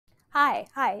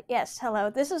Hi, yes, hello.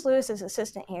 This is Lewis's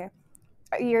assistant here.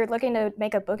 You're looking to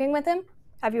make a booking with him?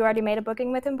 Have you already made a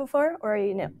booking with him before, or are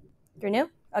you new? You're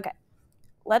new? Okay.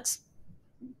 Let's,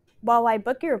 while I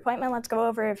book your appointment, let's go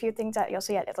over a few things that you'll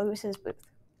see at Lewis's booth.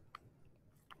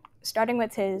 Starting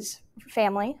with his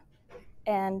family,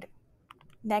 and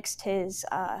next his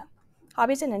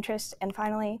hobbies and interests, and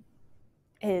finally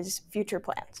his future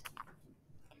plans.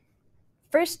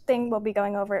 First thing we'll be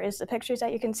going over is the pictures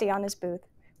that you can see on his booth,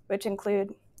 which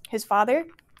include his father,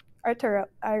 Arturo,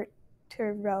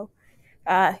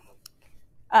 uh,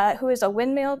 who is a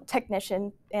windmill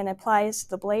technician and applies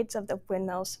the blades of the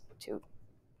windmills to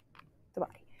the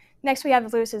body. Next, we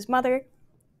have Lewis's mother,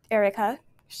 Erica.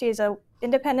 She's an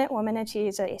independent woman and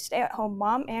she's a stay-at-home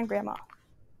mom and grandma.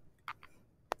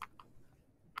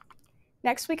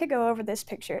 Next, we could go over this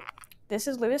picture. This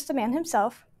is Lewis the man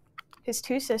himself, his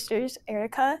two sisters,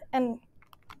 Erica and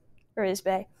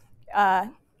Risbe.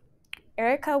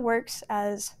 Erica works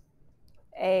as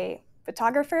a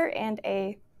photographer and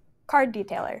a card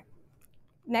detailer.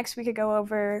 Next, we could go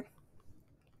over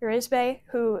Risbe,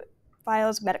 who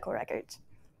files medical records.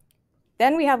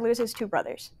 Then we have Lewis's two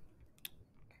brothers,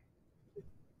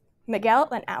 Miguel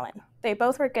and Alan. They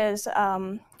both work as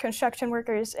construction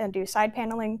workers and do side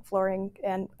paneling, flooring,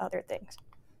 and other things.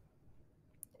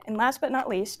 And last but not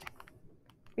least,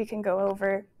 we can go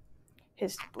over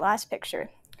his last picture,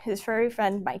 his furry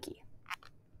friend, Mikey.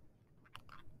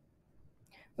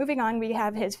 Moving on, we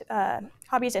have his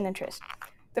hobbies and interests.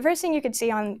 The first thing you can see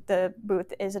on the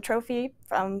booth is a trophy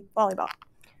from volleyball.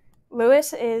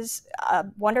 Lewis is a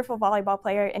wonderful volleyball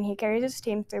player, and he carries his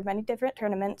team through many different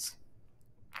tournaments.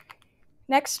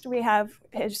 Next, we have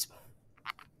his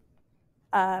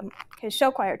show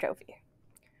choir trophy.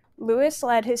 Lewis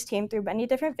led his team through many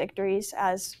different victories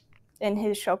as in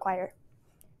his show choir,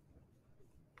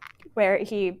 where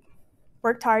he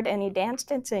worked hard and he danced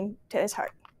and sang to his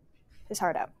heart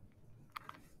out.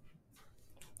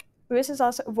 Lewis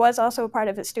was also a part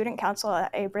of the student council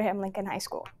at Abraham Lincoln High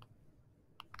School.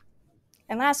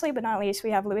 And lastly, but not least,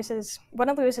 we have one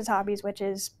of Lewis's hobbies, which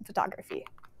is photography.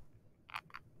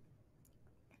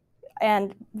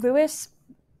 And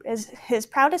his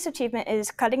proudest achievement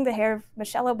is cutting the hair of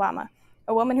Michelle Obama,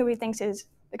 a woman who he thinks is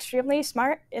extremely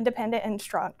smart, independent, and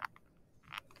strong.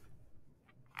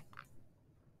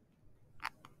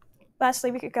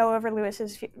 Lastly, we could go over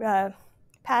Lewis's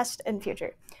past and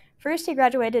future. First, he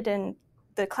graduated in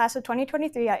the class of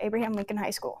 2023 at Abraham Lincoln High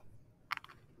School.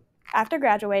 After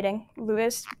graduating,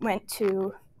 Lewis went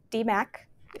to DMAC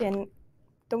in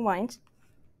Des Moines,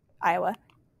 Iowa,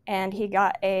 and he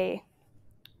got a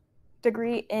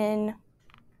degree in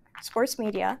sports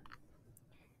media.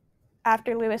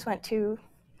 After Lewis went to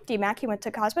DMAC, he went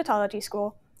to cosmetology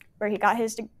school, where he got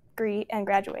his degree and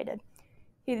graduated.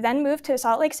 He then moved to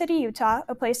Salt Lake City, Utah,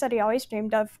 a place that he always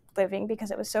dreamed of living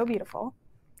because it was so beautiful,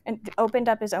 and opened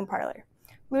up his own parlor.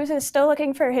 Lewis is still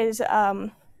looking for his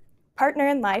partner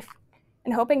in life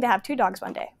and hoping to have 2 dogs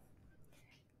one day.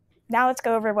 Now let's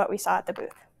go over what we saw at the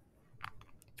booth.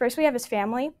 First, we have his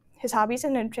family, his hobbies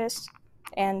and interests,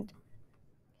 and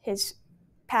his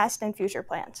past and future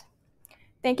plans.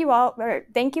 Thank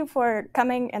you for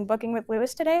coming and booking with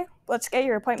Lewis today. Let's get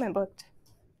your appointment booked.